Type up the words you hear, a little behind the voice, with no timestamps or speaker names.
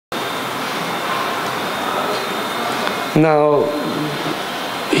Now,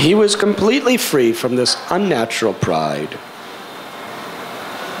 he was completely free from this unnatural pride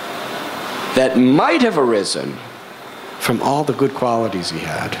that might have arisen from all the good qualities he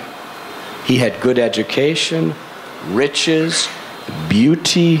had. He had good education, riches,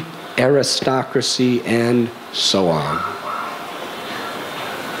 beauty, aristocracy, and so on.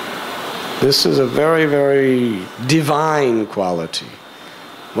 This is a very, very divine quality.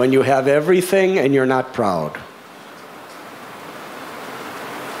 When you have everything and you're not proud.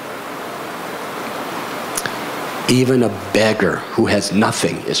 Even a beggar who has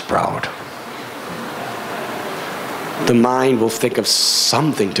nothing is proud. The mind will think of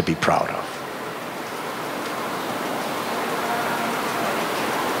something to be proud of.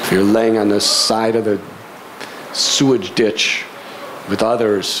 If you're laying on the side of the sewage ditch with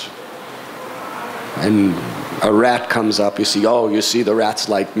others and a rat comes up, you see, oh, you see, the rat's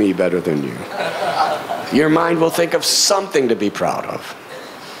like me better than you. Your mind will think of something to be proud of.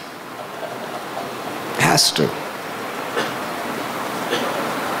 Has to.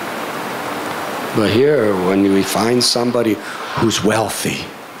 But here, when we find somebody who's wealthy,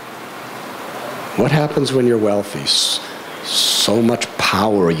 what happens when you're wealthy? So much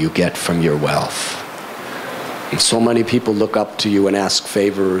power you get from your wealth. And so many people look up to you and ask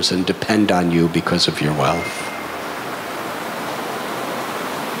favors and depend on you because of your wealth.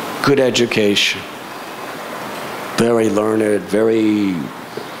 Good education. Very learned, very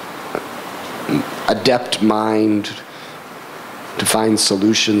adept mind to find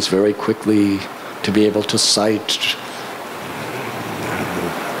solutions very quickly, to be able to cite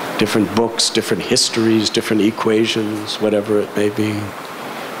different books, different histories, different equations, whatever it may be.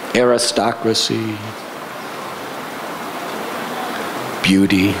 Aristocracy.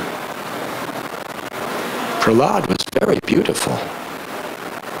 Beauty. Prahlad was very beautiful.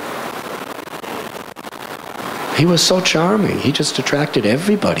 He was so charming. He just attracted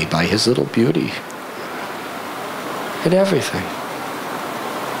everybody by his little beauty. Had everything.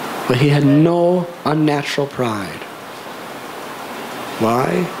 But he had no unnatural pride.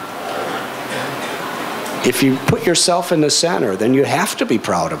 Why? If you put yourself in the center, then you have to be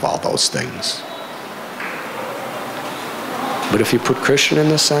proud of all those things. But if you put Krishna in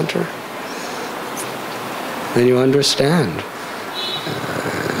the center, then you understand.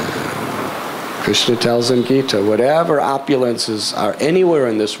 Krishna tells in Gita, whatever opulences are anywhere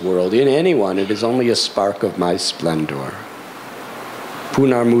in this world, in anyone, it is only a spark of my splendor.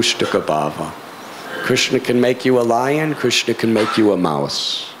 Punarmushtaka bhava. Krishna can make you a lion, Krishna can make you a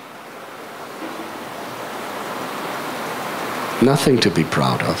mouse. Nothing to be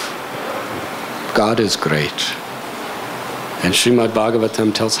proud of. God is great. And Srimad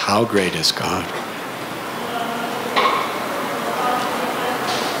Bhagavatam tells how great is God.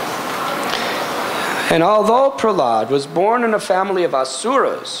 And although Prahlad was born in a family of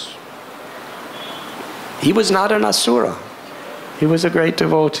asuras, he was not an asura. He was a great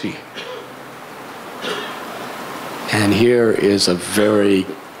devotee. And here is a very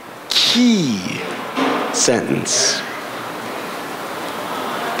key sentence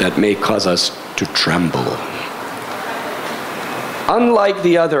that may cause us to tremble. Unlike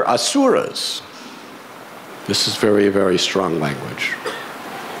the other asuras, this is very, very strong language.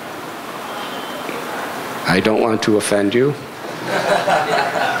 I don't want to offend you,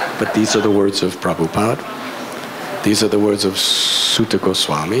 but these are the words of Prabhupada. These are the words of Sutta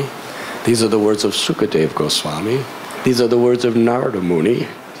Goswami. These are the words of Sukadev Goswami. These are the words of Narada Muni.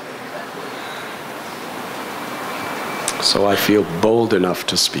 So I feel bold enough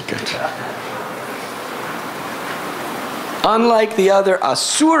to speak it. Unlike the other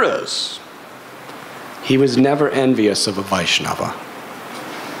asuras, he was never envious of a Vaishnava.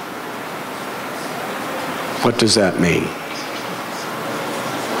 What does that mean?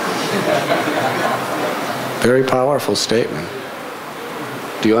 Very powerful statement.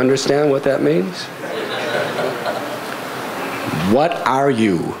 Do you understand what that means? What are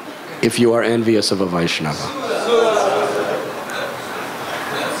you if you are envious of a Vaishnava?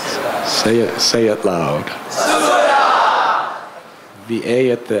 Say it loud. The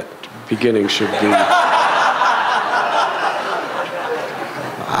A at the beginning should be...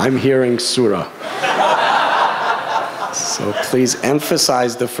 I'm hearing Sura. So please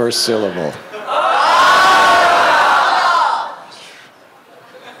emphasize the first syllable.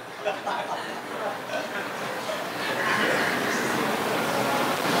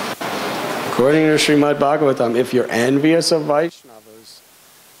 According to Srimad Bhagavatam, if you're envious of Vaishnavas,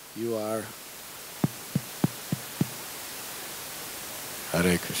 you are...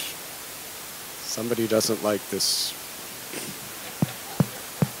 Hare Krishna. Somebody doesn't like this.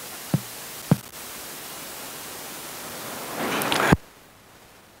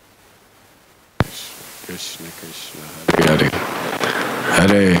 Krishna Krishna Hare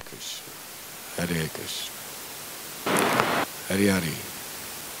Hare Hare Krishna Hare Krishna Hare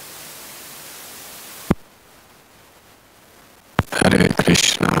Hare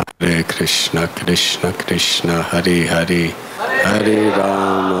Hare Krishna Krishna Krishna Hare Hare Hare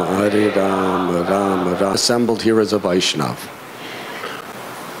Rama Rama Rama. Assembled here as a Vaishnava.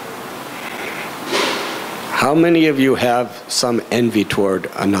 How many of you have some envy toward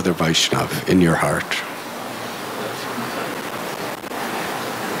another Vaishnava in your heart?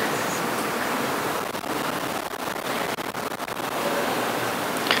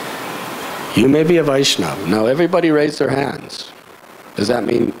 You may be a Vaishnava. Now everybody raise their hands. Does that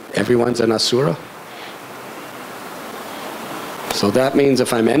mean everyone's an Asura? So that means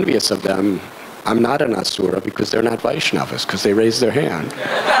if I'm envious of them, I'm not an Asura because they're not Vaishnavas, because they raise their hand.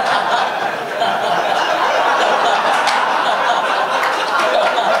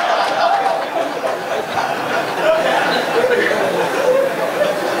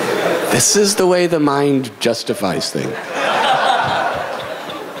 This is the way the mind justifies things.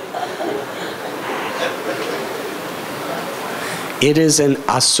 It is an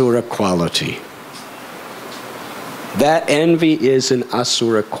Asura quality. That envy is an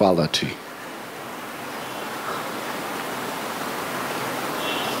Asura quality.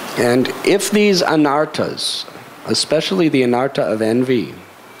 And if these anarthas, especially the anartha of envy,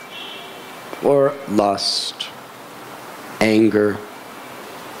 or lust, anger,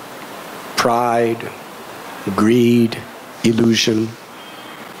 pride, greed, illusion,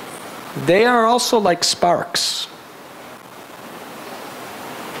 they are also like sparks.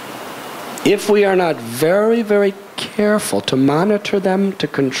 If we are not very, very careful to monitor them, to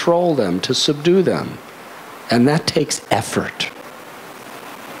control them, to subdue them, and that takes effort.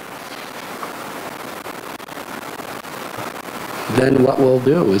 Then what we'll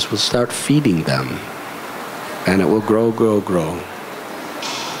do is we'll start feeding them, and it will grow, grow, grow.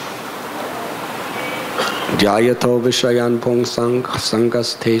 Jayato vishayan pong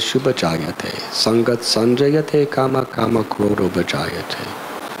sangas te shubha jayate, sangat sanjayate kama kama krodho vajayate.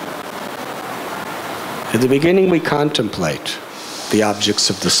 At the beginning, we contemplate the objects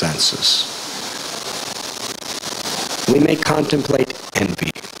of the senses. We may contemplate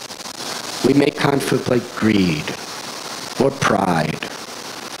envy. We may contemplate greed or pride,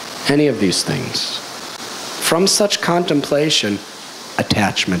 any of these things. From such contemplation,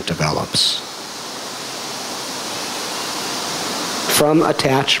 attachment develops. From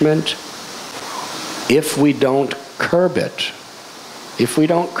attachment, if we don't curb it, if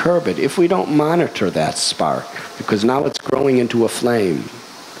we don't monitor that spark, because now it's growing into a flame,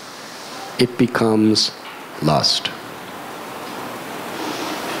 it becomes lust.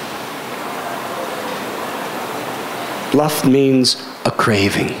 Lust means a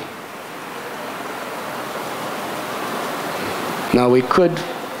craving. Now we could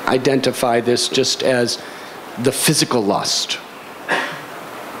identify this just as the physical lust.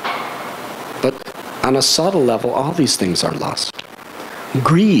 But on a subtle level, all these things are lust.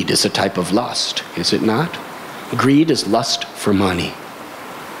 Greed is a type of lust, is it not? Greed is lust for money.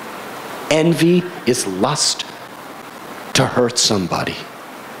 Envy is lust to hurt somebody.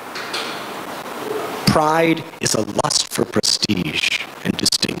 Pride is a lust for prestige and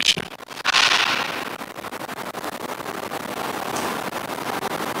distinction.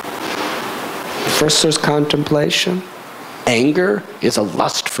 First there's contemplation. Anger is a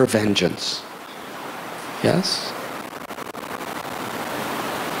lust for vengeance. Yes?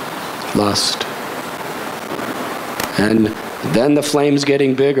 Lust. And then the flame's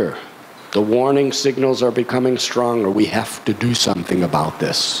getting bigger. The warning signals are becoming stronger. We have to do something about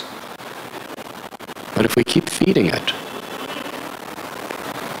this. But if we keep feeding it,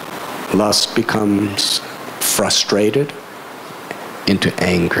 lust becomes frustrated into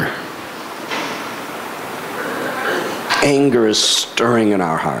anger. Anger is stirring in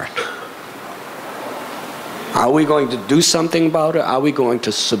our heart. Are we going to do something about it? Are we going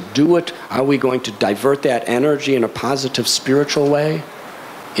to subdue it? Are we going to divert that energy in a positive spiritual way?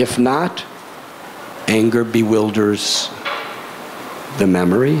 If not, anger bewilders the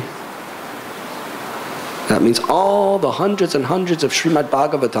memory. That means all the hundreds and hundreds of Srimad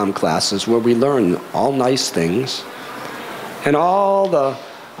Bhagavatam classes where we learn all nice things, and all the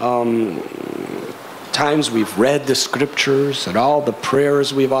times we've read the scriptures and all the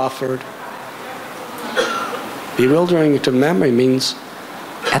prayers we've offered, bewildering to memory means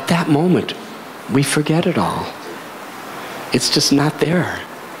at that moment we forget it all. It's just not there.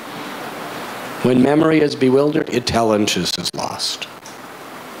 When memory is bewildered, intelligence is lost.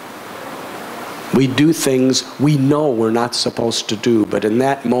 We do things we know we're not supposed to do, but in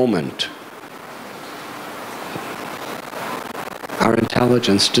that moment,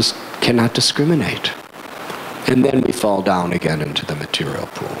 intelligence just cannot discriminate. And then we fall down again into the material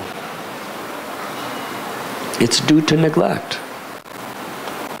pool. It's due to neglect.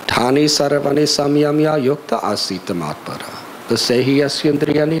 Tani sarvani samyamya yukta asita matpara. Tasehi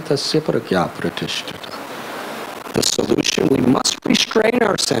yasyendriyani tasya pragya pratishtata. The solution, we must restrain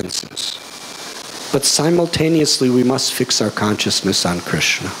our senses. But simultaneously, we must fix our consciousness on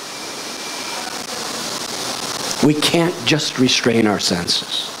Krishna. We can't just restrain our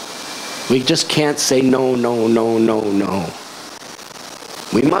senses. We just can't say no, no, no, no, no.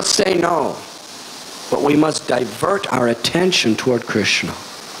 We must say no, but we must divert our attention toward Krishna.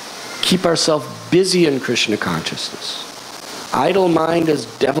 Keep ourselves busy in Krishna consciousness. Idle mind is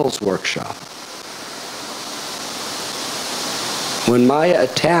devil's workshop. When Maya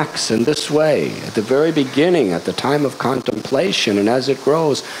attacks in this way, at the very beginning, at the time of contemplation, and as it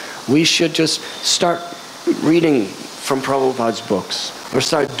grows, we should just start reading from Prabhupada's books, or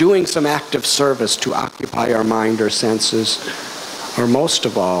start doing some active service to occupy our mind or senses, or most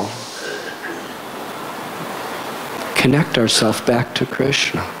of all, connect ourselves back to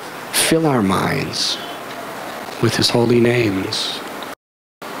Krishna. Fill our minds with His holy names.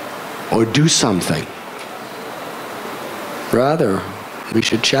 Or do something. Rather, we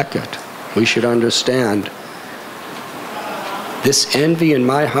should check it. We should understand this envy in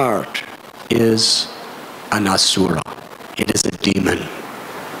my heart is an asura. It is a demon.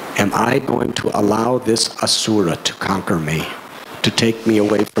 Am I going to allow this asura to conquer me, to take me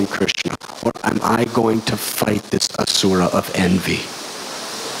away from Krishna? Or am I going to fight this asura of envy?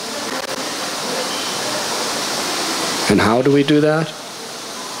 And how do we do that?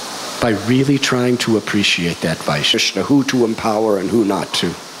 By really trying to appreciate that Vaishnava, who to empower and who not to.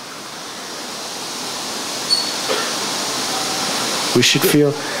 We should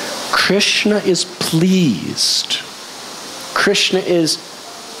feel Krishna is pleased. Krishna is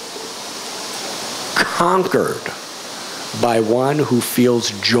conquered by one who feels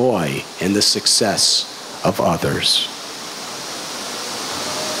joy in the success of others.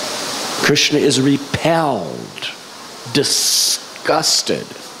 Krishna is repelled, disgusted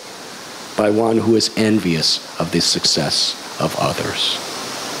by one who is envious of the success of others.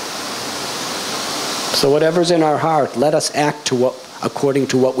 So whatever's in our heart, let us act according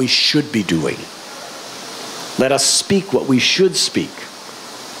to what we should be doing. Let us speak what we should speak.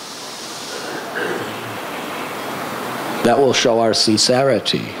 That will show our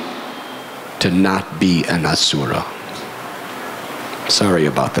sincerity to not be an asura. Sorry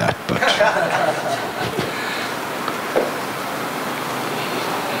about that, but...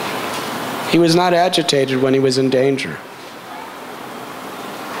 He was not agitated when he was in danger,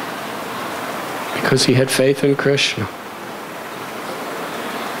 because he had faith in Krishna.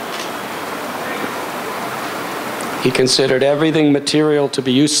 He considered everything material to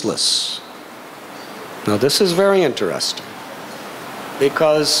be useless. Now this is very interesting,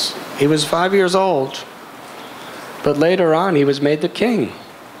 because he was 5 years old, but later on he was made the king.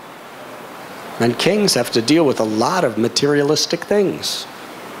 And kings have to deal with a lot of materialistic things.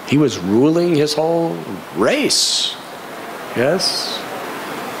 He was ruling his whole race. Yes?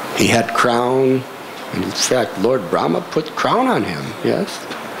 He had crown. In fact, Lord Brahma put crown on him. Yes?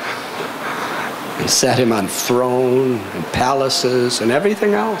 And set him on throne and palaces and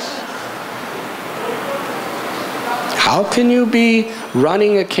everything else. How can you be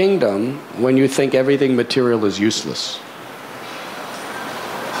running a kingdom when you think everything material is useless?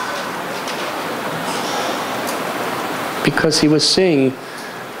 Because he was seeing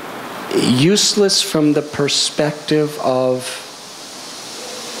useless from the perspective of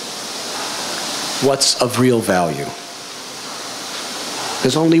what's of real value.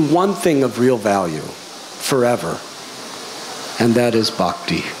 There's only one thing of real value forever, and that is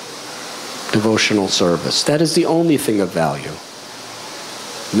bhakti, devotional service. That is the only thing of value.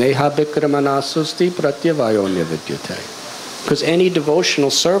 Neha bikramanasusti pratyavayonya vidyate. Because any devotional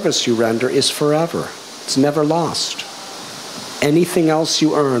service you render is forever. It's never lost. Anything else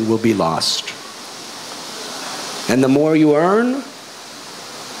you earn will be lost. And the more you earn,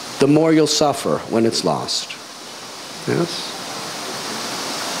 the more you'll suffer when it's lost. Yes?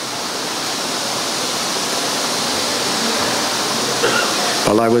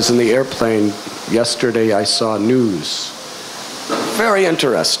 While I was in the airplane yesterday, I saw news. Very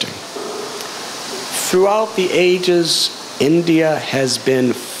interesting. Throughout the ages, India has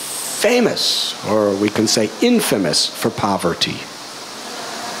been famous, or we can say infamous, for poverty.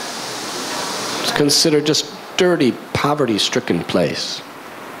 It's considered just dirty, poverty-stricken place.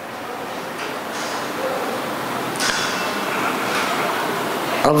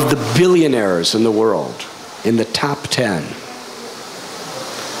 Of the billionaires in the world, in the top 10,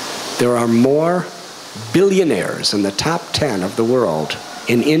 There are more billionaires in the top 10 of the world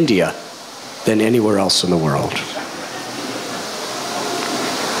in India than anywhere else in the world.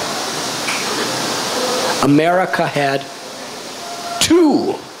 America had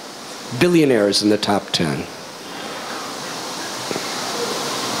 2 billionaires in the top 10.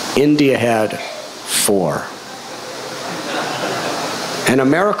 India had 4. And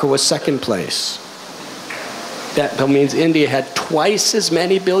America was second place. That means India had twice as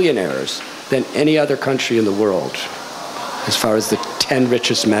many billionaires than any other country in the world, as far as the 10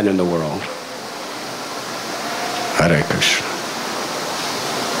 richest men in the world. Hare Krishna.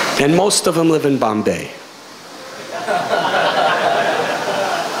 And most of them live in Bombay.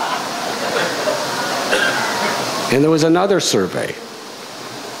 And there was another survey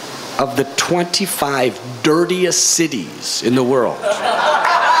of the 25 dirtiest cities in the world.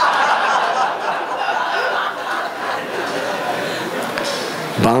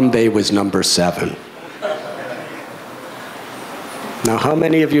 Bombay was number 7. Now, how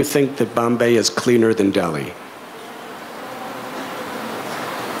many of you think that Bombay is cleaner than Delhi?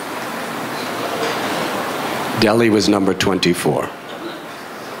 Delhi was number 24.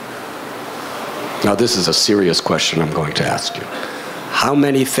 Now, this is a serious question I'm going to ask you. How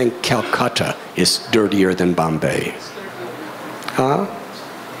many think Calcutta is dirtier than Bombay? Huh?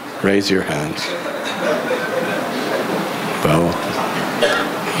 Raise your hands. Well,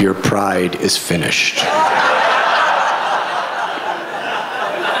 your pride is finished.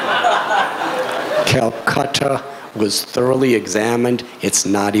 Calcutta was thoroughly examined. It's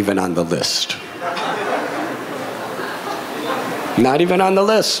not even on the list. Not even on the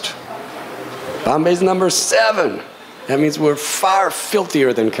list. Bombay's number 7. That means we're far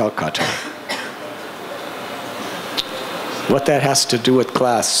filthier than Calcutta. What that has to do with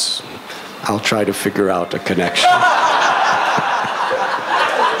class, I'll try to figure out a connection.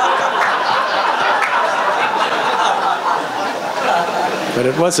 But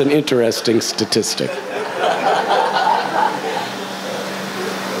it was an interesting statistic.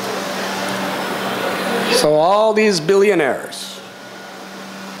 So all these billionaires,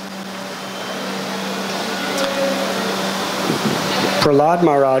 Prahlad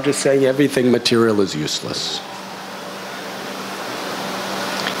Maharaj is saying everything material is useless.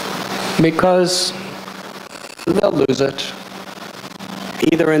 Because they'll lose it,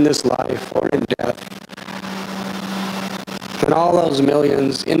 either in this life or in death. And all those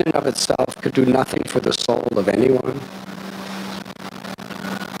millions, in and of itself, could do nothing for the soul of anyone.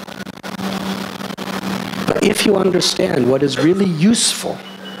 But if you understand what is really useful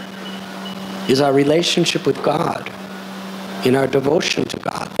is our relationship with God, in our devotion to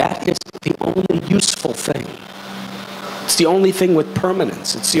God, that is the only useful thing. It's the only thing with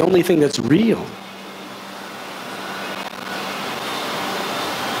permanence. It's the only thing that's real.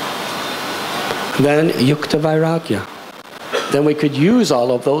 Then yukta vairagya. Then we could use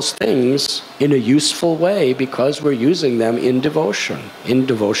all of those things in a useful way because we're using them in devotion, in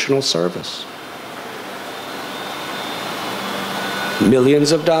devotional service.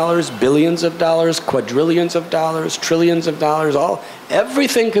 Millions of dollars, billions of dollars, quadrillions of dollars, trillions of dollars,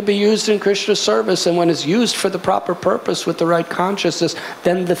 everything could be used in Krishna's service, and when it's used for the proper purpose with the right consciousness,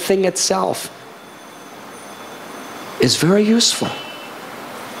 then the thing itself is very useful.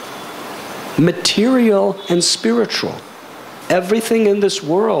 Material and spiritual. Everything in this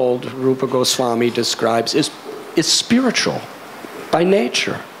world, Rupa Goswami describes, is spiritual by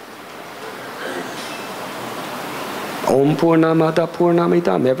nature. Om Purnamada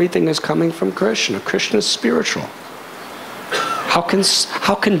Purnamidam. Everything is coming from Krishna. Krishna is spiritual. How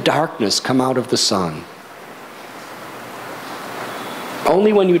can darkness come out of the sun?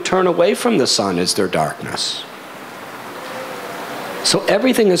 Only when you turn away from the sun is there darkness. So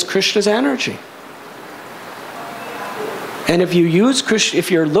everything is Krishna's energy. And if you use Krishna,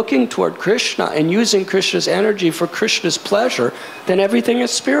 if you're looking toward Krishna and using Krishna's energy for Krishna's pleasure, then everything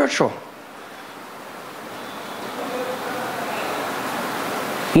is spiritual.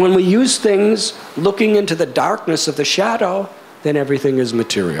 When we use things looking into the darkness of the shadow, then everything is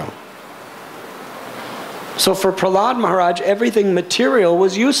material. So for Prahlad Maharaj, everything material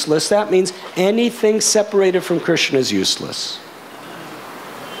was useless. That means anything separated from Krishna is useless.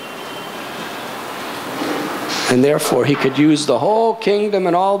 And therefore, he could use the whole kingdom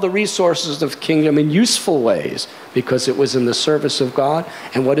and all the resources of the kingdom in useful ways because it was in the service of God.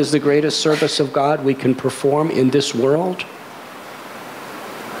 And what is the greatest service of God we can perform in this world?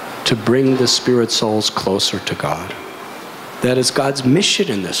 To bring the spirit souls closer to God. That is God's mission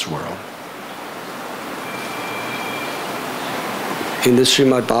in this world. In the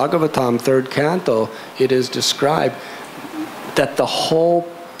Srimad Bhagavatam, 3rd canto, it is described that the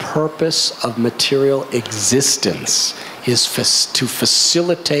whole purpose of material existence is to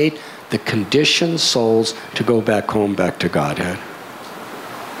facilitate the conditioned souls to go back home, back to Godhead.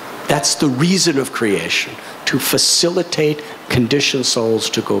 That's the reason of creation, to facilitate conditioned souls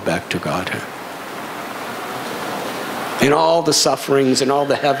to go back to Godhead. And all the sufferings and all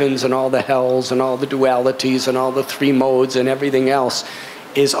the heavens and all the hells and all the dualities and all the three modes and everything else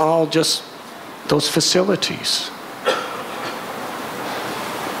is all just those facilities.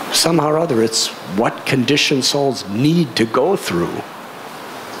 Somehow or other, it's what conditioned souls need to go through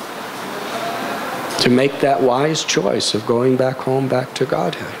to make that wise choice of going back home, back to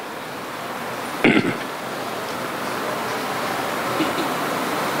Godhead.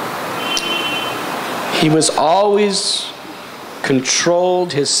 He was always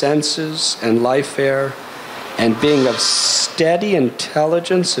controlled his senses and life air, and being of steady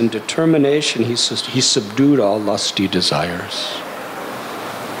intelligence and determination, he subdued all lusty desires.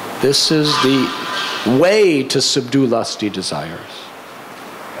 This is the way to subdue lusty desires.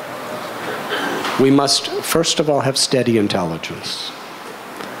 We must, first of all, have steady intelligence.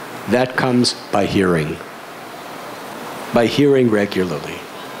 That comes by hearing regularly.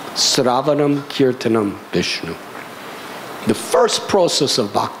 Sravanam Kirtanam Vishnu. The first process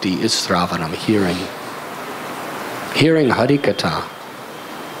of bhakti is sravanam, hearing. Hearing Harikatha,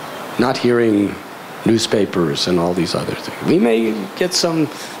 not hearing newspapers and all these other things. We may get some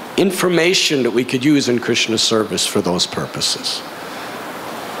information that we could use in Krishna service for those purposes,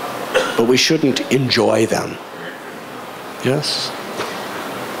 but we shouldn't enjoy them. Yes?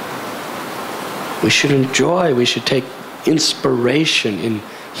 We should enjoy, we should take inspiration in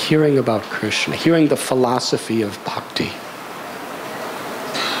hearing about Krishna, hearing the philosophy of bhakti.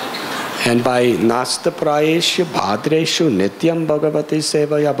 And by nasta prayeshu bhadreshu nityam bhagavati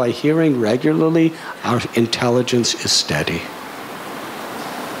sevaya, by hearing regularly, our intelligence is steady.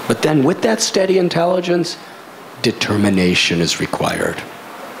 But then with that steady intelligence, determination is required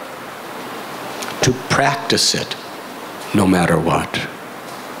to practice it no matter what.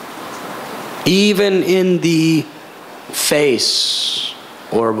 Even in the face,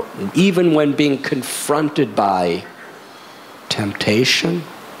 or even when being confronted by temptation,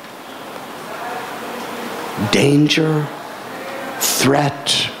 danger,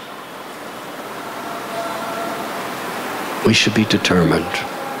 threat, we should be determined.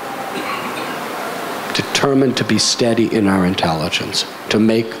 Determined to be steady in our intelligence, to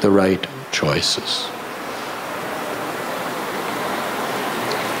make the right choices.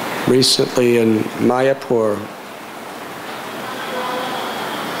 Recently in Mayapur,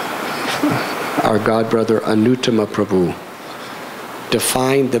 our godbrother Anuttama Prabhu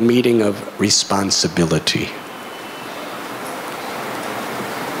defined the meaning of responsibility.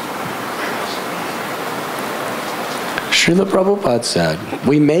 Srila Prabhupada said,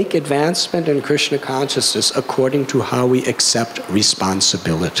 we make advancement in Krishna consciousness according to how we accept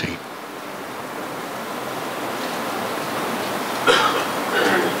responsibility.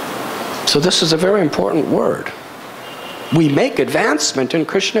 So this is a very important word. We make advancement in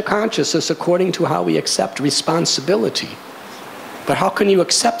Krishna consciousness according to how we accept responsibility. But how can you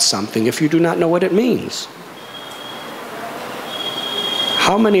accept something if you do not know what it means?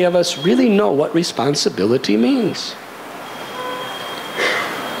 How many of us really know what responsibility means?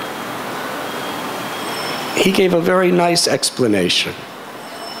 He gave a very nice explanation.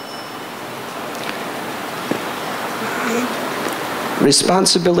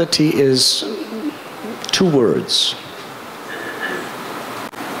 Responsibility is two words.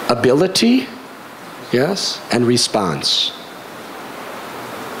 Ability, yes, and response.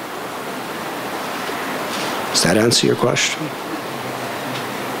 Does that answer your question?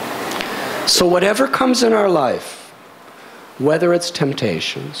 So whatever comes in our life, whether it's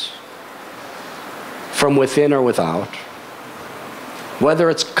temptations, from within or without, whether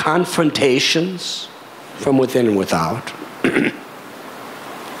it's confrontations, from within and without,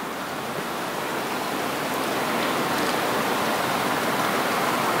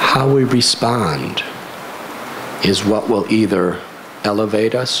 how we respond is what will either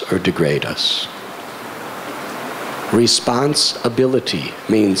elevate us or degrade us. Responsibility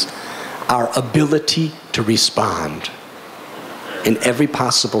means our ability to respond in every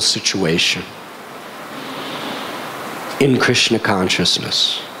possible situation in Krishna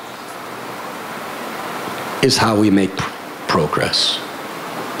consciousness is how we make progress.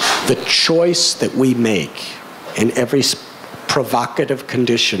 The choice that we make in every provocative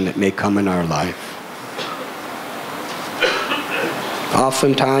condition that may come in our life.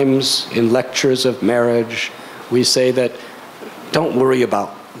 Oftentimes in lectures of marriage, we say that don't worry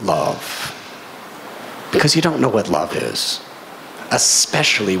about love because you don't know what love is.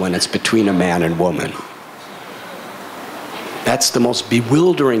 especially when it's between a man and woman. That's the most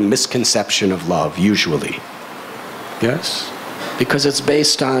bewildering misconception of love, usually. Yes? Because it's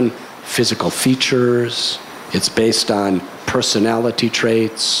based on physical features, it's based on personality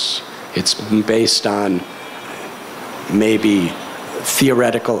traits, it's based on maybe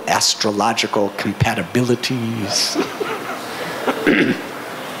theoretical astrological compatibilities.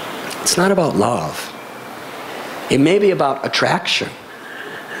 It's not about love. It may be about attraction.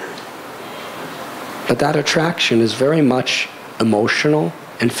 But that attraction is very much emotional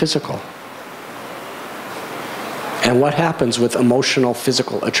and physical. And what happens with emotional,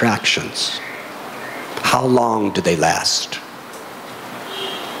 physical attractions? How long do they last?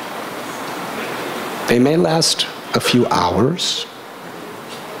 They may last a few hours.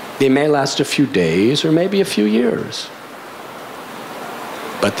 They may last a few days or maybe a few years.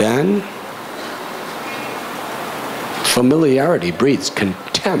 But then, familiarity breeds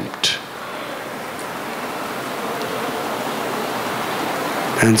contempt.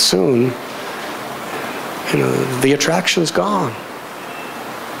 And soon, the attraction's gone.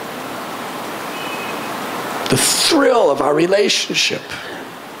 The thrill of our relationship,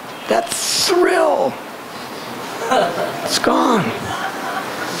 that thrill, it's gone.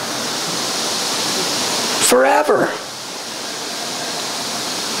 Forever.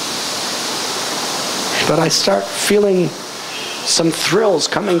 But I start feeling some thrills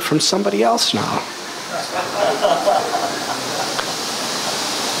coming from somebody else now.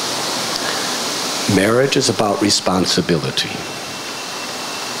 Marriage is about responsibility.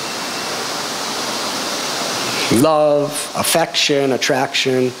 Love, affection,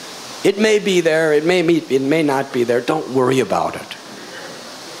 attraction, it may be there, it may not be there. Don't worry about it.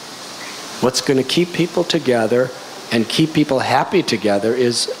 What's going to keep people together and keep people happy together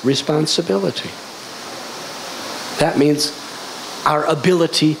is responsibility. That means our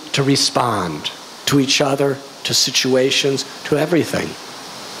ability to respond to each other, to situations, to everything,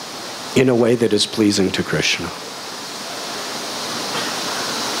 in a way that is pleasing to Krishna.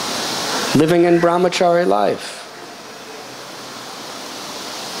 Living in brahmachari life.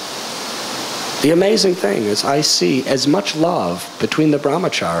 The amazing thing is I see as much love between the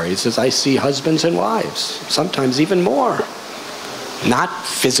brahmacharis as I see husbands and wives, sometimes even more. Not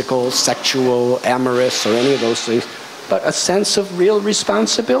physical, sexual, amorous, or any of those things, but a sense of real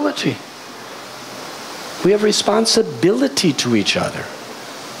responsibility. We have responsibility to each other.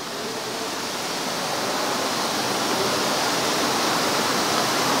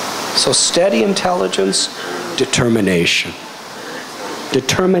 So steady intelligence, determination.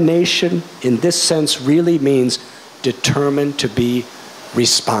 Determination in this sense really means determined to be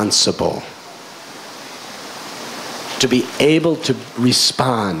responsible. To be able to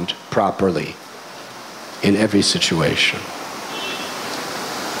respond properly in every situation.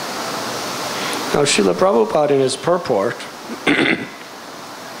 Now Srila Prabhupada in his purport,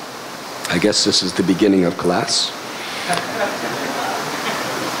 I guess this is the beginning of class.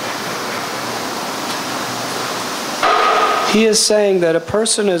 He is saying that a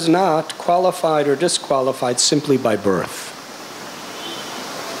person is not qualified or disqualified simply by birth.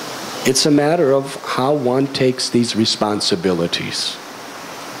 It's a matter of how one takes these responsibilities.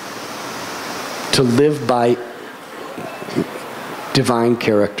 To live by divine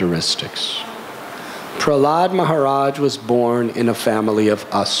characteristics. Prahlad Maharaj was born in a family of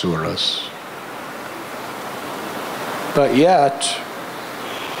asuras. But yet,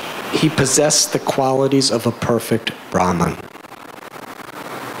 he possessed the qualities of a perfect Brahman.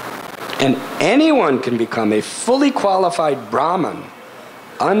 And anyone can become a fully qualified Brahman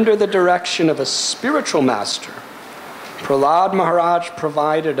under the direction of a spiritual master. Prahlad Maharaj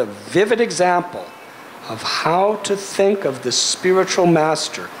provided a vivid example of how to think of the spiritual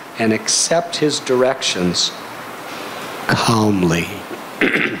master and accept his directions calmly.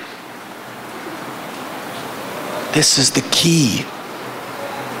 This is the key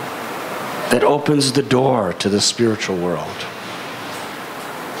that opens the door to the spiritual world.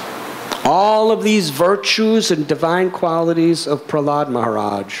 All of these virtues and divine qualities of Prahlad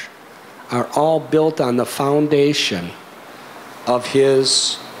Maharaj are all built on the foundation of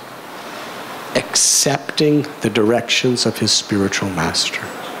his accepting the directions of his spiritual master.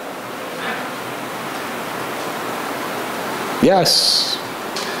 Yes.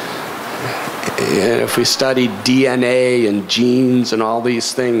 If we study DNA and genes and all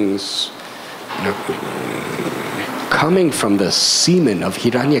these things, coming from the semen of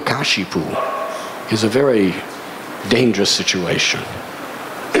Hiranyakashipu is a very dangerous situation.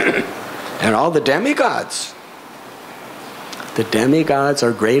 And all the demigods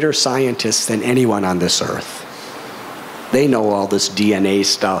are greater scientists than anyone on this earth. They know all this DNA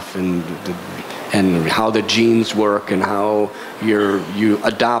stuff and how the genes work and how you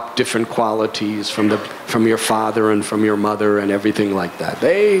adopt different qualities from your father and from your mother and everything like that.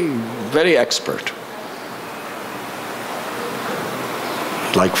 They very expert.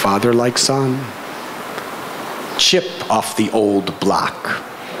 Like father, like son. Chip off the old block.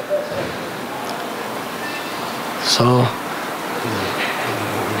 So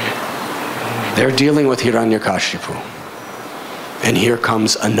they're dealing with Hiranyakashipu. And here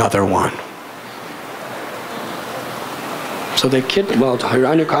comes another one. So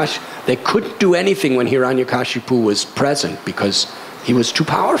Hiranyakashipu, they couldn't do anything when Hiranyakashipu was present because he was too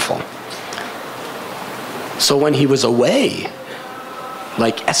powerful. So when he was away,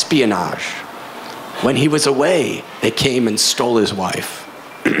 like espionage, when he was away, they came and stole his wife.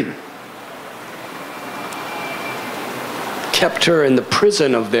 Kept her in the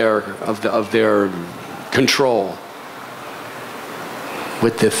prison of their control,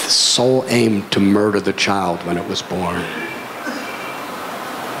 with the sole aim to murder the child when it was born.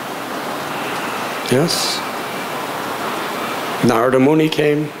 Yes? Narada Muni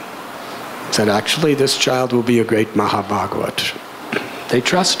came, said, actually, this child will be a great Mahabhagavat. They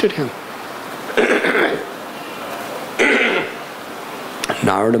trusted him.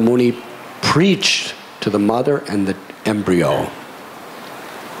 Narada Muni preached to the mother and the embryo.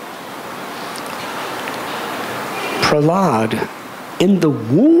 Prahlad, in the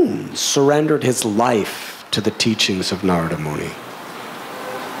womb, surrendered his life to the teachings of Narada Muni.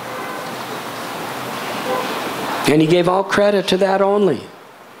 And he gave all credit to that only.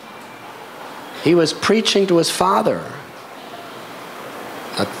 He was preaching to his father.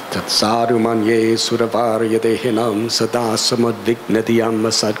 Tatsadhu manye suravarya dehinam sadasamadvignadiyam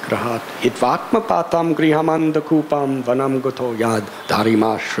sadgrahat hitvatma patam grihamandakupam vanam gato yad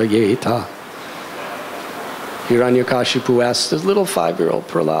dharimashrayeta. Hiranyakashipu asked this little 5-year-old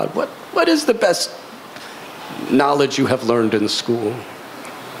Prahlad, what is the best knowledge you have learned in school?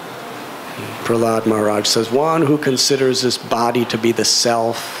 Prahlad Maharaj says, one who considers this body to be the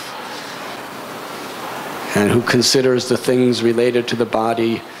self and who considers the things related to the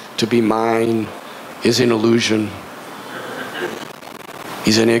body to be mine is in illusion.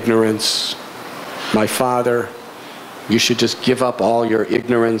 He's in ignorance. My father, you should just give up all your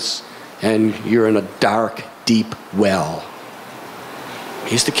ignorance and you're in a dark, deep well.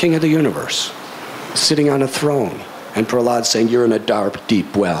 He's the king of the universe, sitting on a throne. And Prahlad saying, you're in a dark,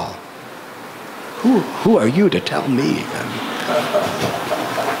 deep well. Who are you to tell me?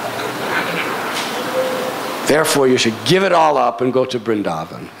 Therefore, you should give it all up and go to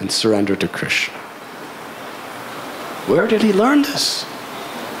Vrindavan and surrender to Krishna. Where did he learn this?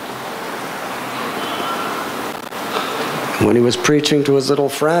 When he was preaching to his little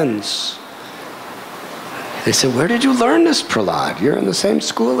friends, they said, where did you learn this, Prahlad? You're in the same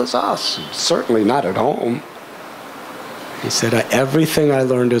school as us. Certainly not at home. He said, everything I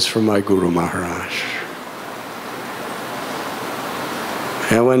learned is from my Guru Maharaj.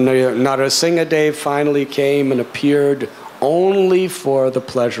 And when Narasimhadev finally came and appeared only for the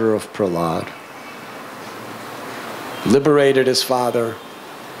pleasure of Prahlad, liberated his father,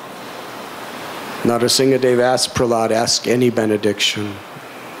 Narasimhadev asked Prahlad, ask any benediction.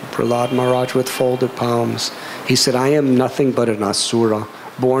 Prahlad Maharaj with folded palms. He said, I am nothing but an asura,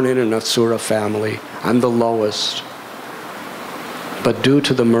 born in an asura family. I'm the lowest. But due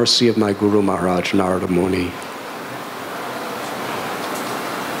to the mercy of my Guru Maharaj, Narada Muni,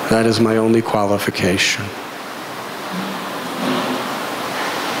 that is my only qualification.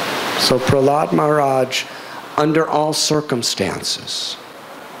 So Prahlad Maharaj, under all circumstances,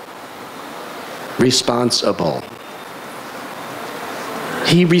 responsible.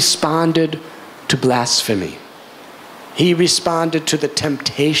 He responded to blasphemy. He responded to the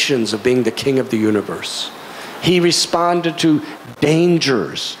temptations of being the king of the universe. He responded to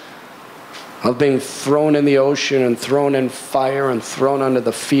dangers of being thrown in the ocean and thrown in fire and thrown under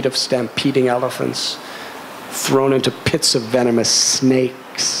the feet of stampeding elephants, thrown into pits of venomous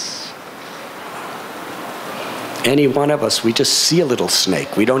snakes. Any one of us, we just see a little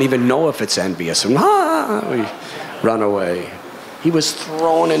snake. We don't even know if it's envious. And we run away. He was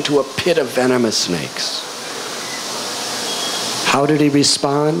thrown into a pit of venomous snakes. How did he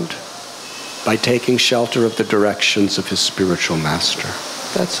respond? By taking shelter of the directions of his spiritual master.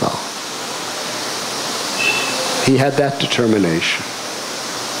 That's all. He had that determination.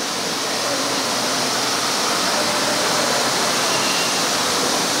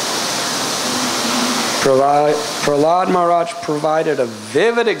 Prahlad Maharaj provided a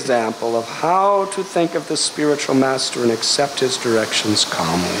vivid example of how to think of the spiritual master and accept his directions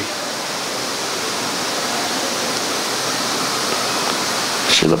calmly.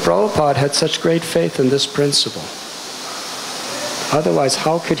 Prabhupada had such great faith in this principle. Otherwise,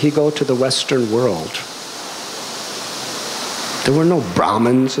 how could he go to the Western world? There were no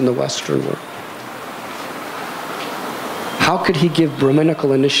Brahmins in the Western world. How could he give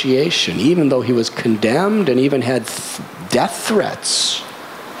Brahminical initiation, even though he was condemned and even had death threats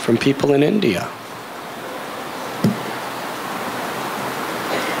from people in India?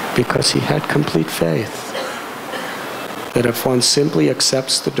 Because he had complete faith that if one simply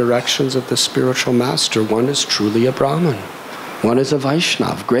accepts the directions of the spiritual master, one is truly a Brahmin. One is a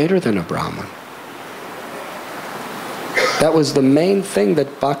Vaishnava, greater than a Brahmin. That was the main thing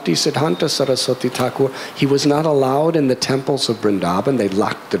that Bhakti Siddhanta Saraswati Thakur, he was not allowed in the temples of Vrindavan. They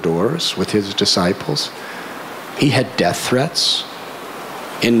locked the doors with his disciples. He had death threats.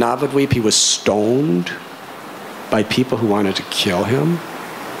 In Navadvip, he was stoned by people who wanted to kill him,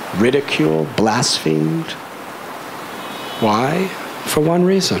 ridiculed, blasphemed. Why? For one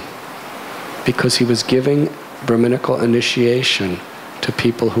reason. Because he was giving Brahminical initiation to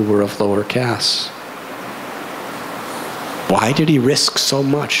people who were of lower castes. Why did he risk so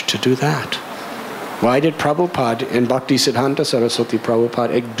much to do that? Why did Prabhupada and Bhakti Siddhanta Saraswati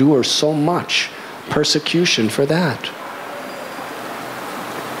Prabhupada endure so much persecution for that?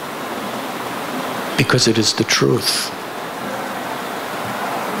 Because it is the truth.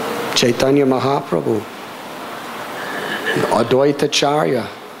 Chaitanya Mahaprabhu, Advaita Acharya,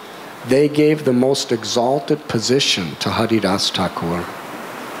 they gave the most exalted position to Haridas Thakur,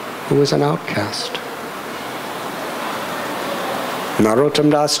 who was an outcast. Narottam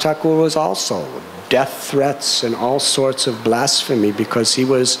Das Thakur was also death threats and all sorts of blasphemy because he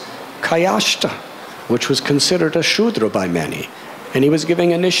was Kayashta, which was considered a Shudra by many. And he was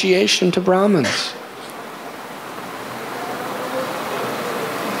giving initiation to Brahmins.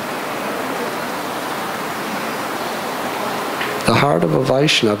 The heart of a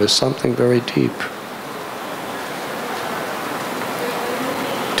Vaishnava is something very deep.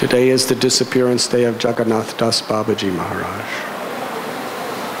 Today is the disappearance day of Jagannath Das Babaji Maharaj.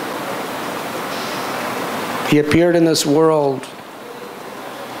 He appeared in this world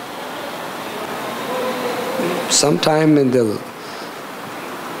sometime in the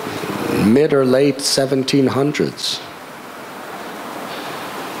mid or late 1700s.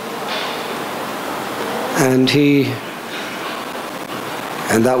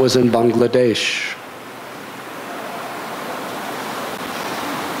 And that was in Bangladesh.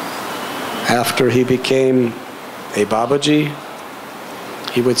 After he became a Babaji,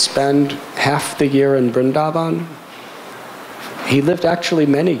 he would spend half the year in Vrindavan. He lived actually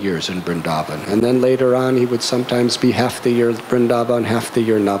many years in Vrindavan, and then later on he would sometimes be half the year in Vrindavan, half the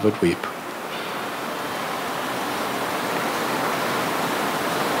year in Navadvip.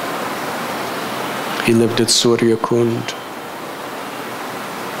 He lived at Surya Kund.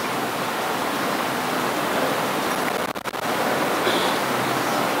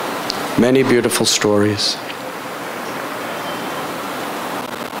 Many beautiful stories.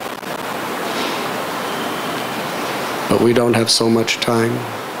 But we don't have so much time.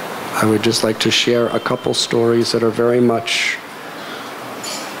 I would just like to share a couple stories that are very much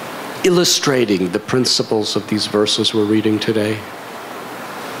illustrating the principles of these verses we're reading today.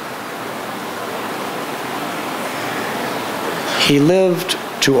 He lived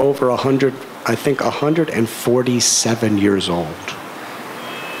to over 100, I think 147 years old.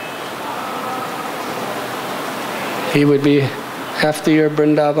 He would be half the year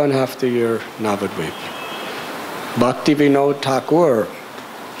Vrindavan, half the year Navadvip. Bhakti Vinod Thakur,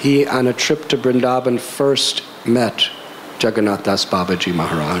 he on a trip to Vrindavan first met Jagannath Das Babaji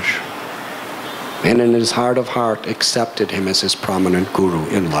Maharaj, and in his heart of heart accepted him as his prominent guru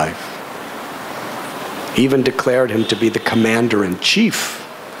in life. Even declared him to be the commander-in-chief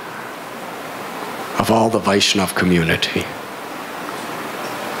of all the Vaishnava community.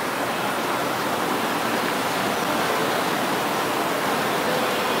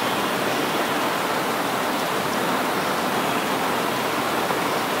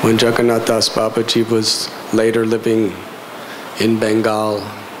 When Jagannath Das Babaji was later living in Bengal,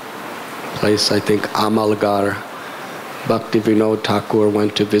 place I think Amalgarh, Bhakti Vinod Thakur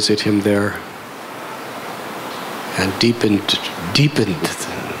went to visit him there and deepened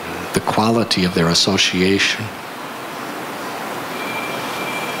the quality of their association.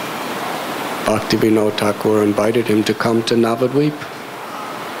 Bhakti Vinod Thakur invited him to come to Navadvip.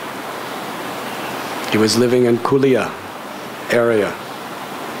 He was living in Kulia area.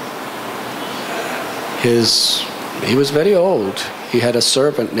 He was very old. He had a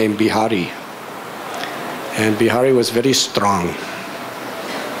servant named Bihari. And Bihari was very strong.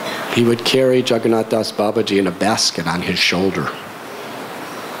 He would carry Jagannath Das Babaji in a basket on his shoulder.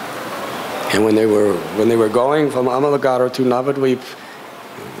 And when they were going from Amalagara to Navadvip,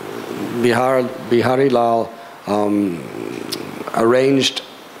 Bihari Lal arranged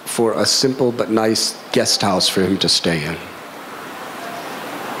for a simple but nice guest house for him to stay in.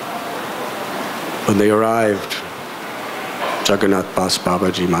 When they arrived, Jagannath Das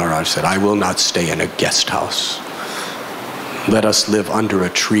Babaji Maharaj said, "I will not stay in a guest house. Let us live under a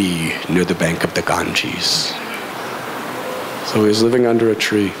tree near the bank of the Ganges." So he was living under a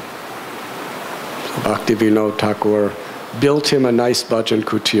tree. So Bhakti Vinod Thakur built him a nice bhajan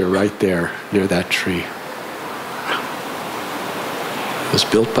kutir right there near that tree. It was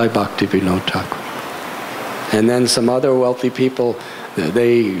built by Bhakti Vinod Thakur. And then some other wealthy people,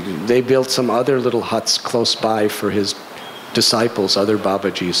 they built some other little huts close by for his disciples, other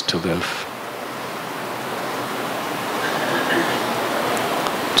Babajis, to live.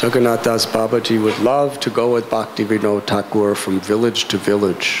 Jagannath Das Babaji would love to go with Bhakti Vinod Thakur from village to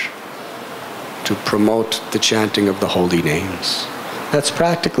village to promote the chanting of the holy names. That's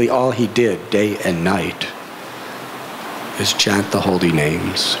practically all he did day and night, is chant the holy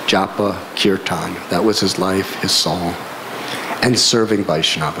names, japa, kirtan. That was his life, his soul, and serving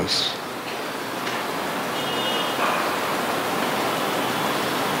Vaishnavas.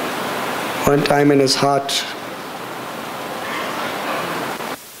 One time in his hut,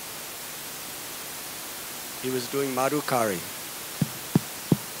 he was doing Madhukari.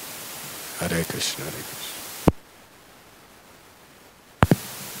 Hare Krishna, Hare Krishna.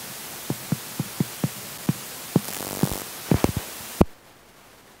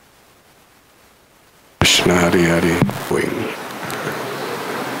 Krishna, Hare Hare.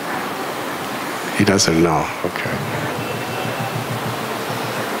 He doesn't know, okay.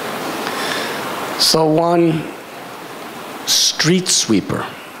 So one street sweeper,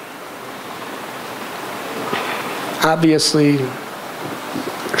 obviously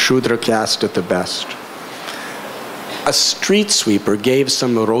Shudra caste at the best, a street sweeper gave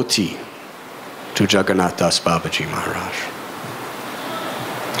some roti to Jagannath Das Babaji Maharaj.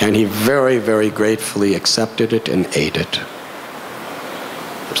 And he very, very gratefully accepted it and ate it.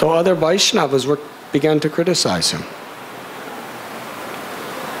 So other Vaishnavas began to criticize him.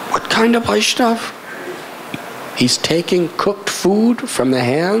 What kind of Vaishnav? He's taking cooked food from the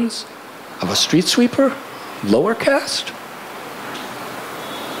hands of a street sweeper, lower caste?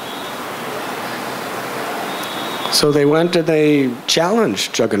 So they went and they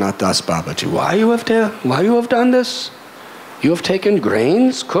challenged Jagannath Das Babaji. Why you have done this? You have taken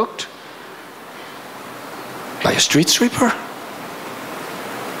grains cooked by a street sweeper?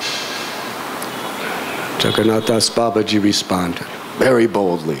 Jagannath Das Babaji responded very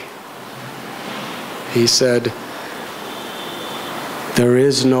boldly. He said, there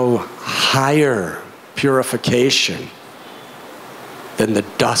is no higher purification than the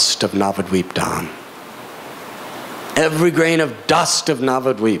dust of Navadvip Dham. Every grain of dust of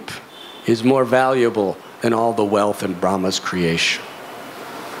Navadvip is more valuable than all the wealth in Brahma's creation.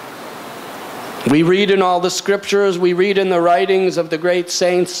 We read in all the scriptures, we read in the writings of the great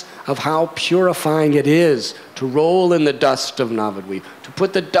saints of how purifying it is to roll in the dust of Navadvip, to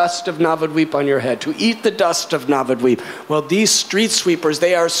put the dust of Navadvip on your head, to eat the dust of Navadvip. Well, these street sweepers,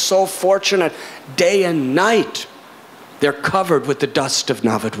 they are so fortunate. Day and night, they're covered with the dust of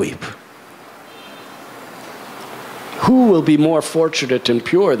Navadvip. Who will be more fortunate and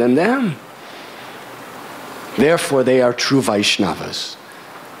pure than them? Therefore, they are true Vaishnavas.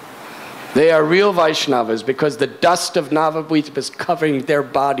 They are real Vaishnavas because the dust of Navadvip is covering their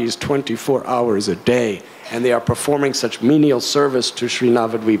bodies 24 hours a day, and they are performing such menial service to Sri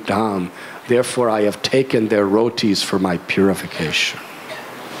Navadvip Dham. Therefore, I have taken their rotis for my purification.